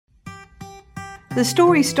The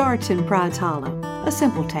story starts in Pride's Hollow, a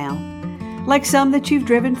simple town, like some that you've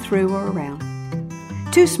driven through or around.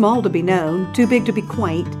 Too small to be known, too big to be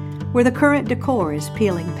quaint, where the current decor is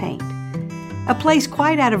peeling paint. A place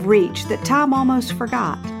quite out of reach that time almost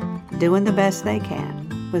forgot, doing the best they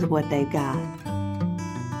can with what they've got.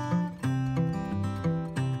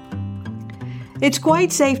 It's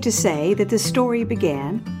quite safe to say that the story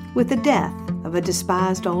began with the death of a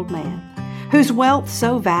despised old man, whose wealth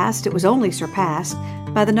so vast it was only surpassed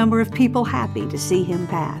by the number of people happy to see him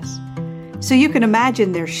pass. So you can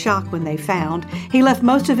imagine their shock when they found he left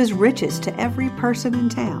most of his riches to every person in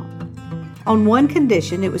town. On one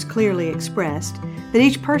condition it was clearly expressed, that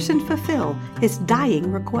each person fulfill his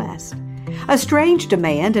dying request. A strange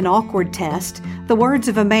demand, an awkward test, the words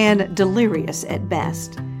of a man delirious at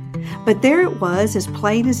best. But there it was, as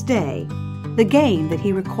plain as day, the game that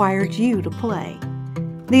he required you to play.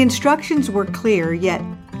 The instructions were clear, yet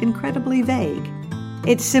incredibly vague.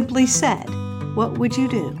 It simply said, what would you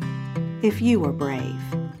do if you were brave?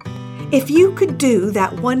 If you could do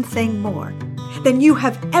that one thing more than you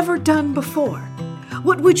have ever done before,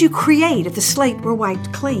 what would you create if the slate were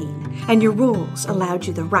wiped clean and your rules allowed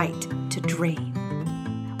you the right to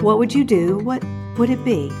dream? What would you do? What would it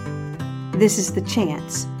be? This is the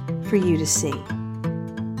chance for you to see.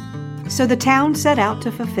 So the town set out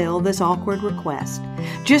to fulfill this awkward request,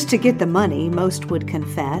 just to get the money, most would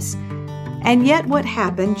confess. And yet what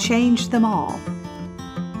happened changed them all,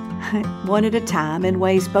 one at a time, in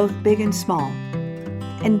ways both big and small.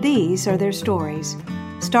 And these are their stories,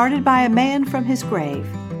 started by a man from his grave,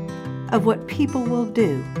 of what people will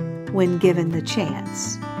do when given the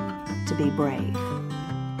chance to be brave.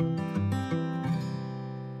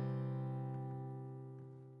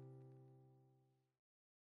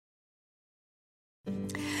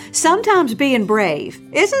 Sometimes being brave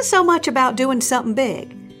isn't so much about doing something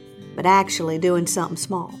big, but actually doing something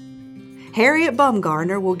small. Harriet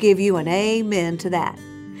Bumgarner will give you an amen to that.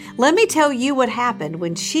 Let me tell you what happened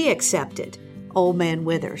when she accepted Old Man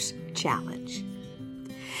Withers' challenge.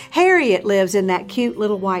 Harriet lives in that cute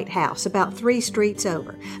little white house about 3 streets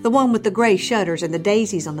over, the one with the gray shutters and the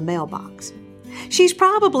daisies on the mailbox. She's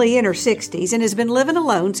probably in her 60s and has been living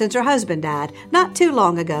alone since her husband died not too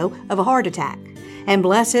long ago of a heart attack. And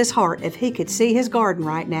bless his heart, if he could see his garden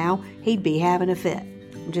right now, he'd be having a fit.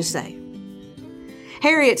 I'm just saying.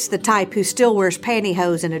 Harriet's the type who still wears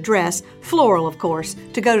pantyhose and a dress, floral of course,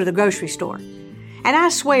 to go to the grocery store. And I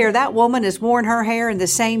swear that woman has worn her hair in the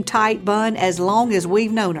same tight bun as long as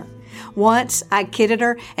we've known her. Once I kidded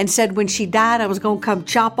her and said when she died I was going to come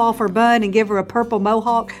chop off her bun and give her a purple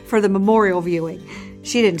mohawk for the memorial viewing.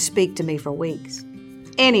 She didn't speak to me for weeks.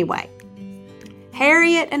 Anyway,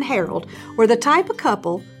 Harriet and Harold were the type of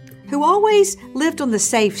couple who always lived on the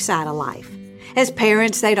safe side of life. As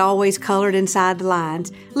parents, they'd always colored inside the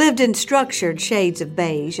lines, lived in structured shades of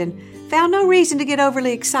beige, and found no reason to get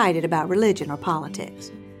overly excited about religion or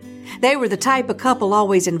politics. They were the type of couple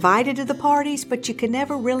always invited to the parties, but you could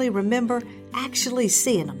never really remember actually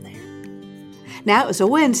seeing them there. Now, it was a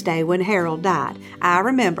Wednesday when Harold died. I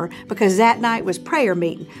remember because that night was prayer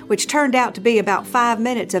meeting, which turned out to be about 5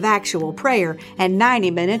 minutes of actual prayer and 90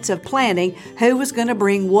 minutes of planning who was going to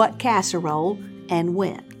bring what casserole and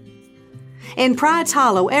when. In Pride's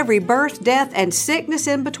Hollow, every birth, death, and sickness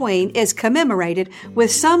in between is commemorated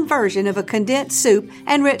with some version of a condensed soup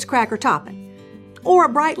and Ritz cracker topping, or a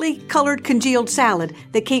brightly colored congealed salad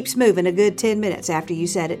that keeps moving a good 10 minutes after you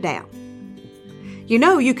set it down. You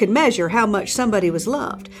know you could measure how much somebody was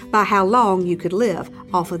loved by how long you could live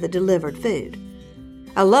off of the delivered food.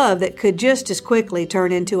 A love that could just as quickly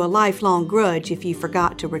turn into a lifelong grudge if you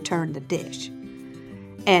forgot to return the dish.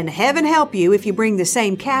 And heaven help you if you bring the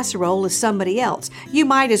same casserole as somebody else. You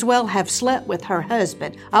might as well have slept with her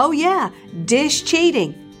husband. Oh yeah, dish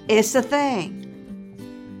cheating. It's a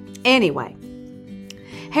thing. Anyway,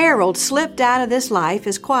 Harold slipped out of this life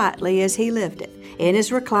as quietly as he lived it, in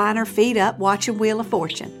his recliner, feet up, watching Wheel of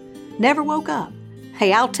Fortune. Never woke up.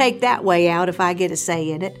 Hey, I'll take that way out if I get a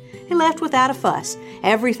say in it. He left without a fuss.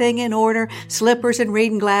 Everything in order, slippers and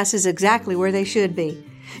reading glasses exactly where they should be.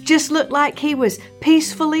 Just looked like he was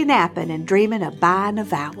peacefully napping and dreaming of buying a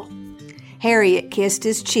vowel. Harriet kissed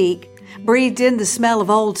his cheek, breathed in the smell of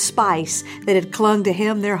Old Spice that had clung to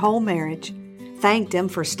him their whole marriage, thanked him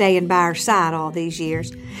for staying by her side all these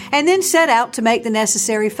years, and then set out to make the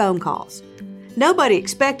necessary phone calls. Nobody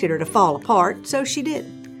expected her to fall apart, so she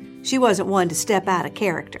didn't. She wasn't one to step out of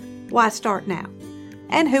character. Why start now?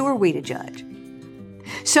 And who are we to judge?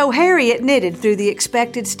 So Harriet knitted through the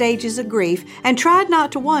expected stages of grief and tried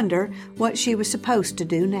not to wonder what she was supposed to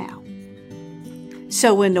do now.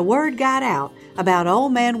 So when the word got out about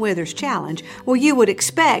Old Man Withers' challenge, well, you would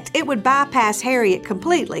expect it would bypass Harriet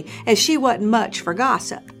completely, as she wasn't much for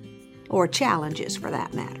gossip, or challenges for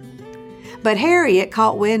that matter. But Harriet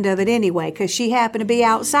caught wind of it anyway, because she happened to be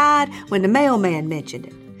outside when the mailman mentioned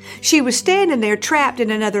it. She was standing there trapped in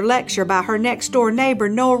another lecture by her next-door neighbor,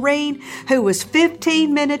 Noreen, who was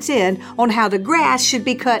 15 minutes in on how the grass should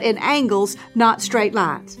be cut in angles, not straight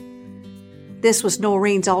lines. This was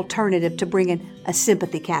Noreen's alternative to bringing a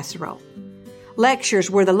sympathy casserole. Lectures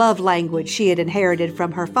were the love language she had inherited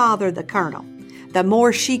from her father, the colonel. The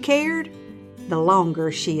more she cared, the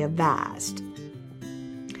longer she advised.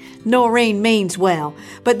 Noreen means well,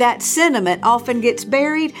 but that sentiment often gets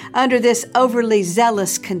buried under this overly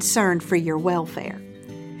zealous concern for your welfare.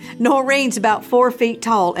 Noreen's about 4 feet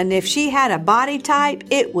tall, and if she had a body type,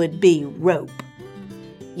 it would be rope.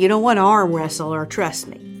 You don't want to arm wrestle her, trust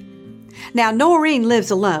me. Now, Noreen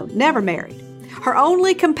lives alone, never married. Her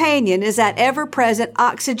only companion is that ever-present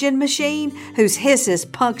oxygen machine whose hisses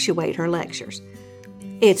punctuate her lectures.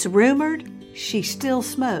 It's rumored she still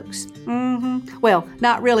smokes. Well,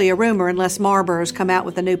 not really a rumor unless Marlboro's come out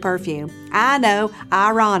with a new perfume. I know,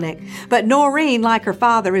 ironic. But Noreen, like her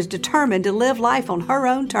father, is determined to live life on her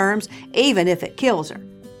own terms, even if it kills her.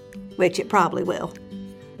 Which it probably will.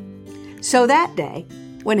 So that day,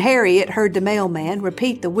 when Harriet heard the mailman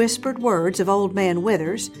repeat the whispered words of Old Man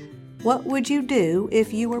Withers, what would you do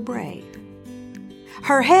if you were brave?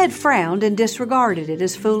 Her head frowned and disregarded it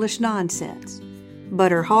as foolish nonsense.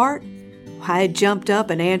 But her heart, I had jumped up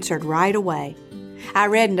and answered right away. I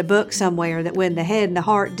read in a book somewhere that when the head and the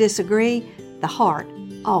heart disagree, the heart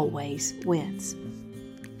always wins.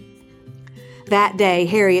 That day,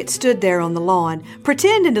 Harriet stood there on the lawn,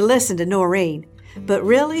 pretending to listen to Noreen, but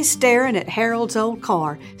really staring at Harold's old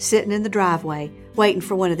car sitting in the driveway, waiting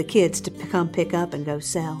for one of the kids to come pick up and go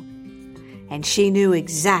sell. And she knew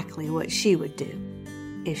exactly what she would do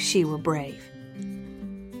if she were brave.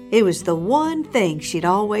 It was the one thing she'd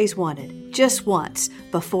always wanted, just once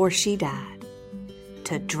before she died,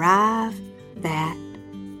 to drive that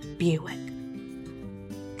Buick.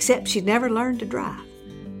 Except she'd never learned to drive.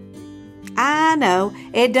 I know,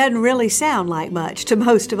 it doesn't really sound like much to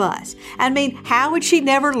most of us. I mean, how would she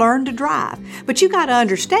never learn to drive? But you got to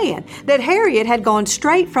understand that Harriet had gone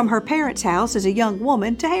straight from her parents' house as a young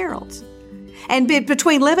woman to Harold's. And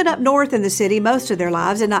between living up north in the city most of their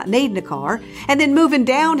lives and not needing a car, and then moving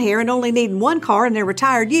down here and only needing one car in their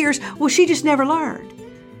retired years, well, she just never learned.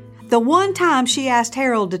 The one time she asked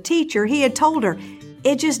Harold to teach her, he had told her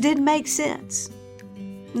it just didn't make sense.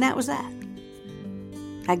 And that was that.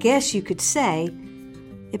 I guess you could say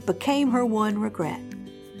it became her one regret.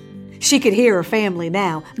 She could hear her family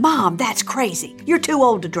now. Mom, that's crazy. You're too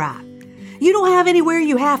old to drive. You don't have anywhere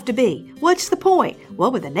you have to be. What's the point?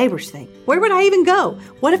 What would the neighbors think? Where would I even go?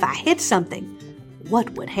 What if I hit something? What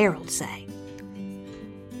would Harold say?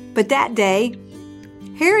 But that day,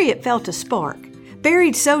 Harriet felt a spark,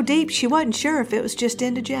 buried so deep she wasn't sure if it was just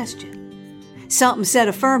indigestion. Something set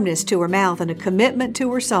a firmness to her mouth and a commitment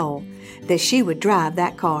to her soul that she would drive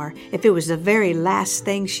that car if it was the very last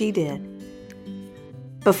thing she did.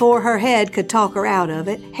 Before her head could talk her out of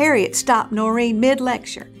it, Harriet stopped Noreen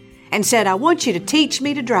mid-lecture and said, I want you to teach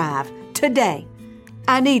me to drive today.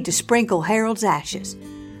 I need to sprinkle Harold's ashes.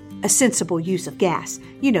 A sensible use of gas,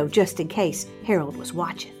 just in case Harold was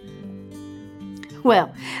watching.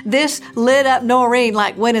 Well, this lit up Noreen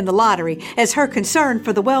like winning the lottery, as her concern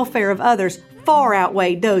for the welfare of others far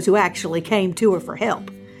outweighed those who actually came to her for help.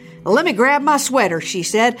 Let me grab my sweater, she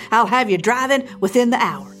said. I'll have you driving within the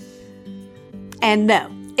hour. And no,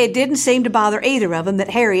 it didn't seem to bother either of them that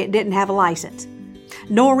Harriet didn't have a license.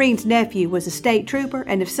 Noreen's nephew was a state trooper,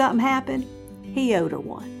 and if something happened, he owed her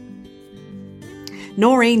one.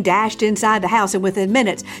 Noreen dashed inside the house, and within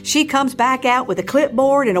minutes, she comes back out with a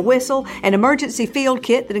clipboard and a whistle, an emergency field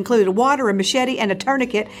kit that included water, a machete, and a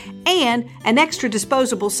tourniquet, and an extra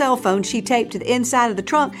disposable cell phone she taped to the inside of the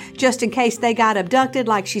trunk just in case they got abducted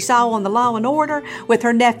like she saw on the Law and Order, with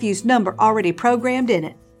her nephew's number already programmed in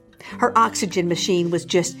it. Her oxygen machine was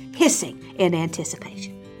just hissing in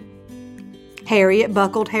anticipation. Harriet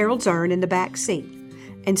buckled Harold's urn in the back seat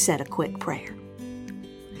and said a quick prayer.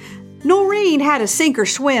 Noreen had a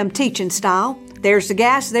sink-or-swim teaching style. There's the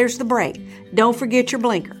gas, there's the brake. Don't forget your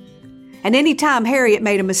blinker. And any time Harriet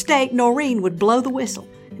made a mistake, Noreen would blow the whistle,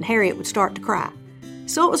 and Harriet would start to cry.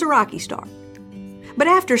 So it was a rocky start. But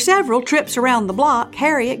after several trips around the block,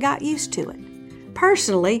 Harriet got used to it.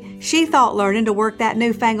 Personally, she thought learning to work that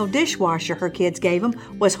newfangled dishwasher her kids gave them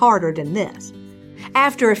was harder than this.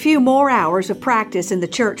 After a few more hours of practice in the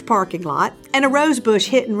church parking lot and a rosebush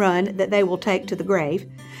hit and run that they will take to the grave,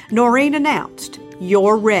 Noreen announced,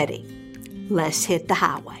 "You're ready." let's hit the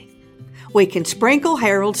highway. We can sprinkle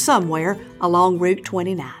Harold somewhere along Route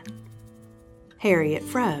 29. Harriet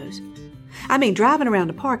froze. Driving around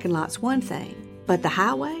the parking lot's one thing, but the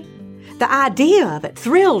highway? The idea of it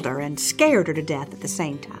thrilled her and scared her to death at the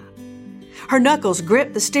same time. Her knuckles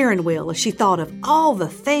gripped the steering wheel as she thought of all the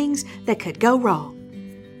things that could go wrong.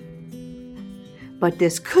 But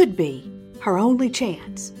this could be her only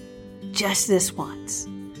chance, just this once,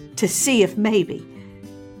 to see if maybe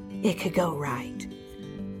it could go right.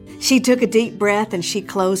 She took a deep breath and she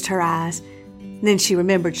closed her eyes. Then she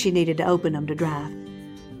remembered she needed to open them to drive.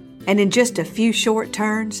 And in just a few short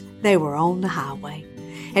turns, they were on the highway.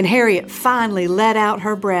 And Harriet finally let out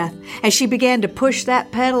her breath as she began to push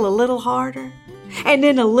that pedal a little harder, and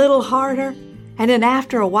then a little harder, and then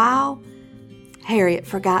after a while, Harriet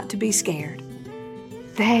forgot to be scared.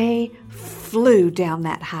 They flew down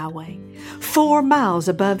that highway, 4 miles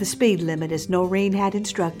above the speed limit as Noreen had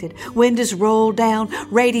instructed. Windows rolled down,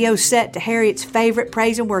 radio set to Harriet's favorite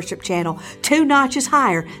praise and worship channel, 2 notches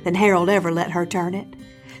higher than Harold ever let her turn it.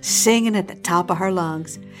 Singing at the top of her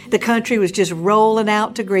lungs. The country was just rolling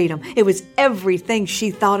out to greet him. It was everything she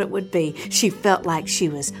thought it would be. She felt like she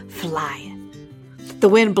was flying. The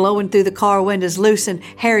wind blowing through the car windows loosened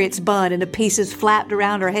Harriet's bun and the pieces flapped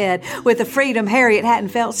around her head with a freedom Harriet hadn't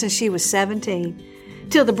felt since she was 17.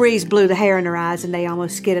 Till the breeze blew the hair in her eyes and they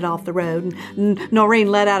almost skidded off the road. And Noreen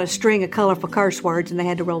let out a string of colorful curse words and they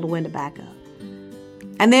had to roll the window back up.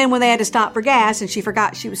 And then when they had to stop for gas and she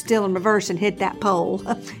forgot she was still in reverse and hit that pole.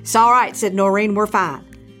 "It's all right," said Noreen, "we're fine.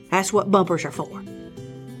 That's what bumpers are for."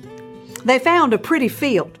 They found a pretty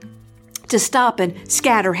field to stop and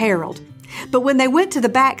scatter Harold. But when they went to the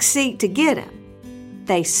back seat to get him,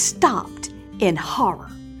 they stopped in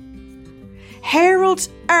horror. Harold's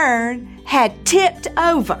urn had tipped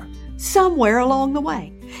over somewhere along the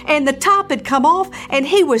way. And the top had come off, and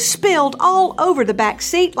he was spilled all over the back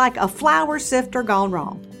seat like a flour sifter gone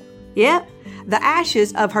wrong. Yep, the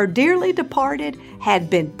ashes of her dearly departed had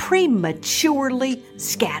been prematurely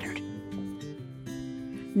scattered.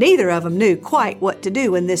 Neither of them knew quite what to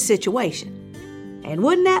do in this situation. And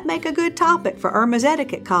wouldn't that make a good topic for Irma's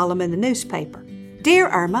etiquette column in the newspaper? "Dear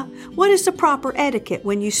Irma, what is the proper etiquette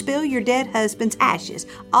when you spill your dead husband's ashes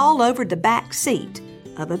all over the back seat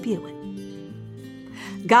of a Buick?"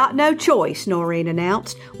 "Got no choice," Noreen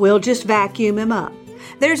announced. "We'll just vacuum him up.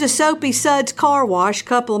 There's a Soapy Suds car wash a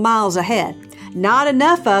couple of miles ahead. Not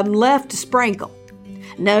enough of 'em left to sprinkle.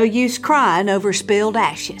 No use crying over spilled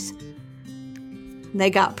ashes."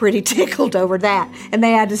 They got pretty tickled over that, and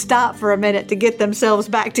they had to stop for a minute to get themselves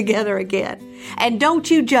back together again. And don't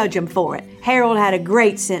you judge them for it. Harold had a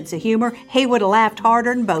great sense of humor. He would have laughed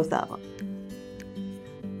harder than both of them.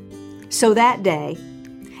 So that day,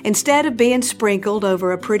 instead of being sprinkled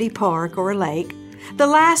over a pretty park or a lake, the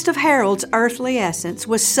last of Harold's earthly essence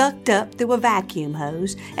was sucked up through a vacuum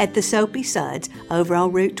hose at the Soapy Suds over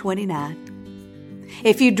on Route 29.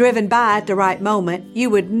 If you'd driven by at the right moment, you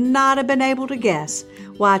would not have been able to guess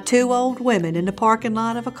why 2 old women in the parking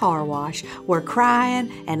lot of a car wash were crying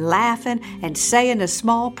and laughing and saying a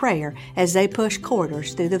small prayer as they pushed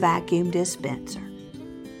quarters through the vacuum dispenser.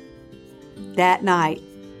 That night,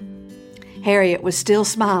 Harriet was still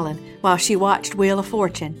smiling while she watched Wheel of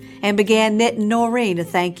Fortune and began knitting Noreen a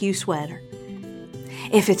thank you sweater.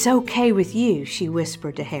 "If it's okay with you," she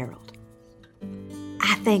whispered to Harold,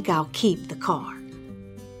 "I think I'll keep the car,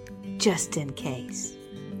 just in case."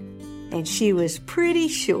 And she was pretty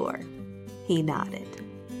sure he nodded.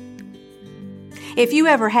 If you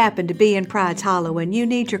ever happen to be in Pride's Hollow and you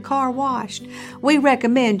need your car washed, we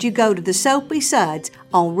recommend you go to the Soapy Suds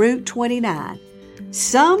on Route 29.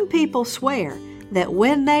 Some people swear that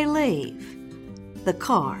when they leave, the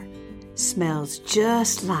car smells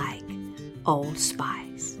just like Old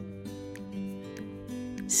Spice.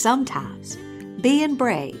 Sometimes being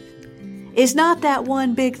brave is not that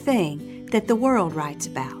one big thing that the world writes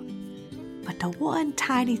about, but the one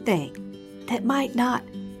tiny thing that might not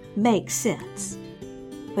make sense,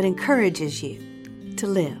 but encourages you to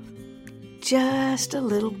live just a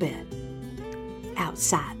little bit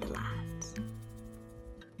outside the lines.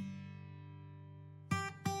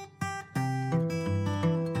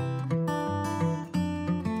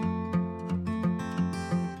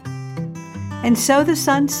 And so the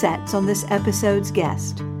sun sets on this episode's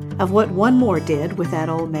guest of what one more did with that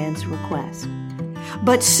old man's request.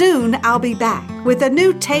 But soon I'll be back with a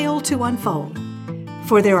new tale to unfold,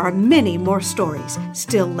 for there are many more stories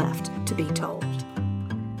still left to be told.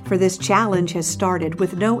 For this challenge has started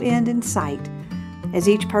with no end in sight as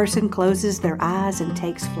each person closes their eyes and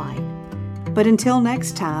takes flight. But until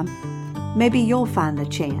next time, maybe you'll find the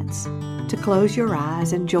chance to close your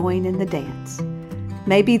eyes and join in the dance.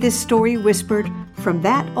 Maybe this story whispered from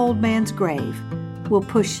that old man's grave will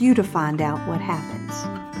push you to find out what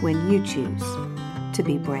happens when you choose to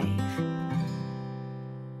be brave.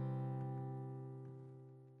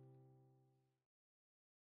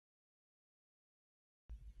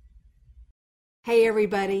 Hey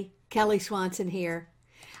everybody, Kelly Swanson here.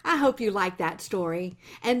 I hope you like that story,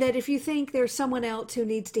 and that if you think there's someone else who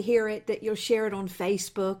needs to hear it, that you'll share it on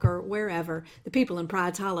Facebook or wherever. The people in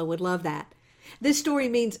Pride's Hollow would love that. This story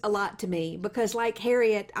means a lot to me because, like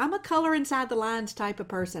Harriet, I'm a color inside the lines type of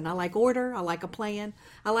person. I like order, I like a plan,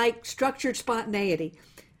 I like structured spontaneity.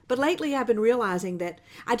 But lately I've been realizing that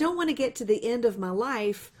I don't want to get to the end of my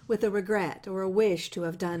life with a regret or a wish to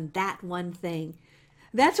have done that one thing.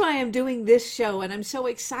 That's why I'm doing this show, and I'm so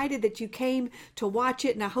excited that you came to watch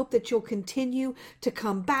it, and I hope that you'll continue to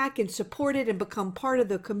come back and support it and become part of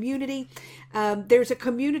the community. There's a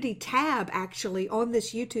community tab, actually, on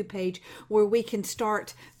this YouTube page where we can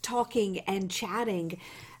start talking and chatting.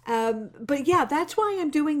 But yeah, that's why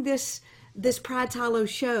I'm doing this Pride's Hollow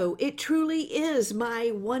show. It truly is my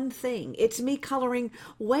one thing. It's me coloring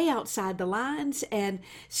way outside the lines, and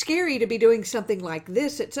scary to be doing something like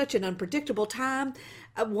this at such an unpredictable time.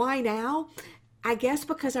 Why now? I guess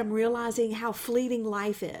because I'm realizing how fleeting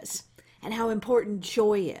life is and how important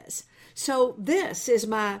joy is. So this is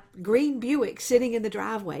my green Buick sitting in the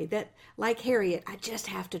driveway that, like Harriet, I just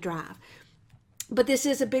have to drive. But this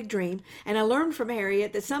is a big dream, and I learned from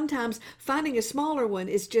Harriet that sometimes finding a smaller one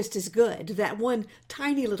is just as good, that one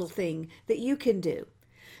tiny little thing that you can do.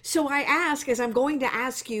 So I ask, as I'm going to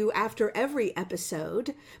ask you after every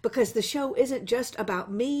episode, because the show isn't just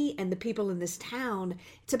about me and the people in this town,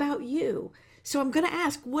 it's about you. So I'm going to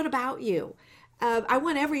ask, what about you? I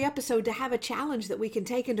want every episode to have a challenge that we can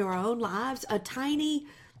take into our own lives, a tiny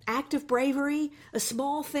act of bravery, a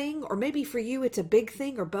small thing, or maybe for you it's a big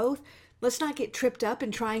thing or both. Let's not get tripped up in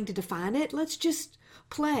trying to define it. Let's just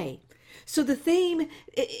play. So the theme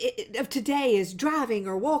of today is driving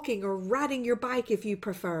or walking or riding your bike if you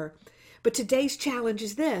prefer. But today's challenge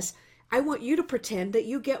is this. I want you to pretend that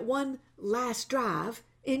you get one last drive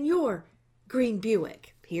in your green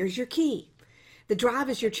Buick. Here's your key. The drive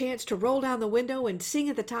is your chance to roll down the window and sing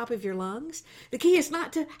at the top of your lungs. The key is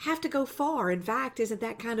not to have to go far. In fact, isn't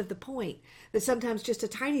that kind of the point? That sometimes just a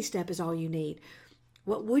tiny step is all you need.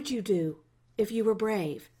 What would you do if you were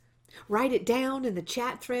brave? Write it down in the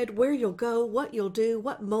chat thread where you'll go, what you'll do,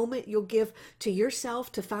 what moment you'll give to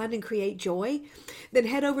yourself to find and create joy. Then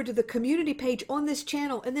head over to the community page on this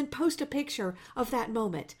channel and then post a picture of that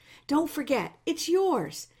moment. Don't forget, it's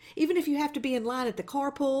yours. Even if you have to be in line at the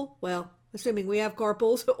carpool, well, assuming we have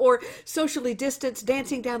carpools, or socially distanced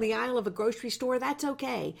dancing down the aisle of a grocery store, that's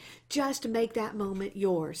okay. Just make that moment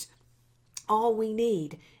yours. All we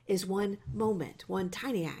need is one moment, one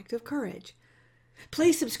tiny act of courage.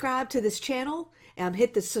 Please subscribe to this channel.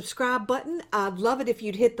 Hit the subscribe button. I'd love it if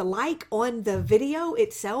you'd hit the like on the video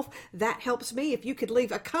itself. That helps me. If you could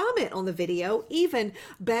leave a comment on the video, even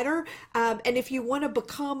better. And if you want to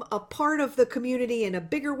become a part of the community in a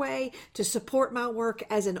bigger way to support my work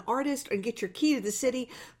as an artist and get your key to the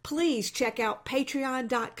city, please check out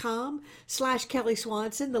patreon.com/Kelly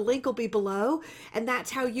Swanson. The link will be below. And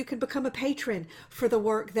that's how you can become a patron for the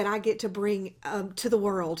work that I get to bring to the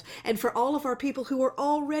world. And for all of our people who are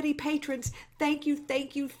already patrons, thank you,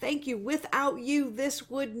 thank you, thank you. Without you, this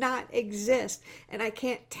would not exist. And I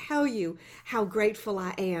can't tell you how grateful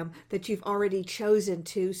I am that you've already chosen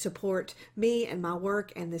to support me and my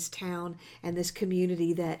work and this town and this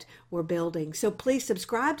community that we're building. So please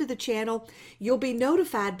subscribe to the channel. You'll be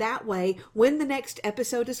notified that way when the next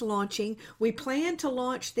episode is launching. We plan to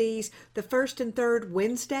launch these the first and third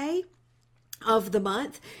Wednesday of the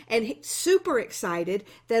month, and super excited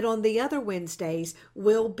that on the other Wednesdays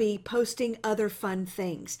we'll be posting other fun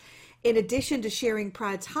things. In addition to sharing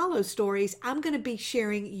Pride's Hollow stories, I'm going to be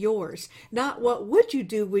sharing yours. Not what would you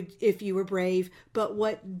do if you were brave, but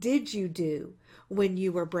what did you do when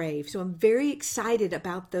you were brave. So I'm very excited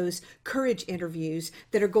about those courage interviews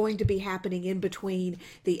that are going to be happening in between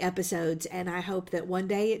the episodes. And I hope that one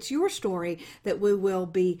day it's your story that we will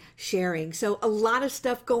be sharing. So a lot of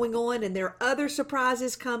stuff going on, and there are other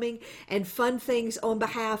surprises coming and fun things on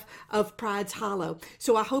behalf of Pride's Hollow.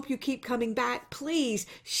 So I hope you keep coming back. Please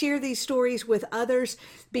share these stories with others,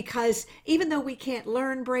 because even though we can't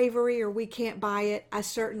learn bravery or we can't buy it, I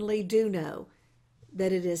certainly do know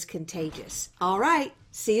that it is contagious. All right.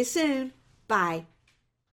 See you soon. Bye.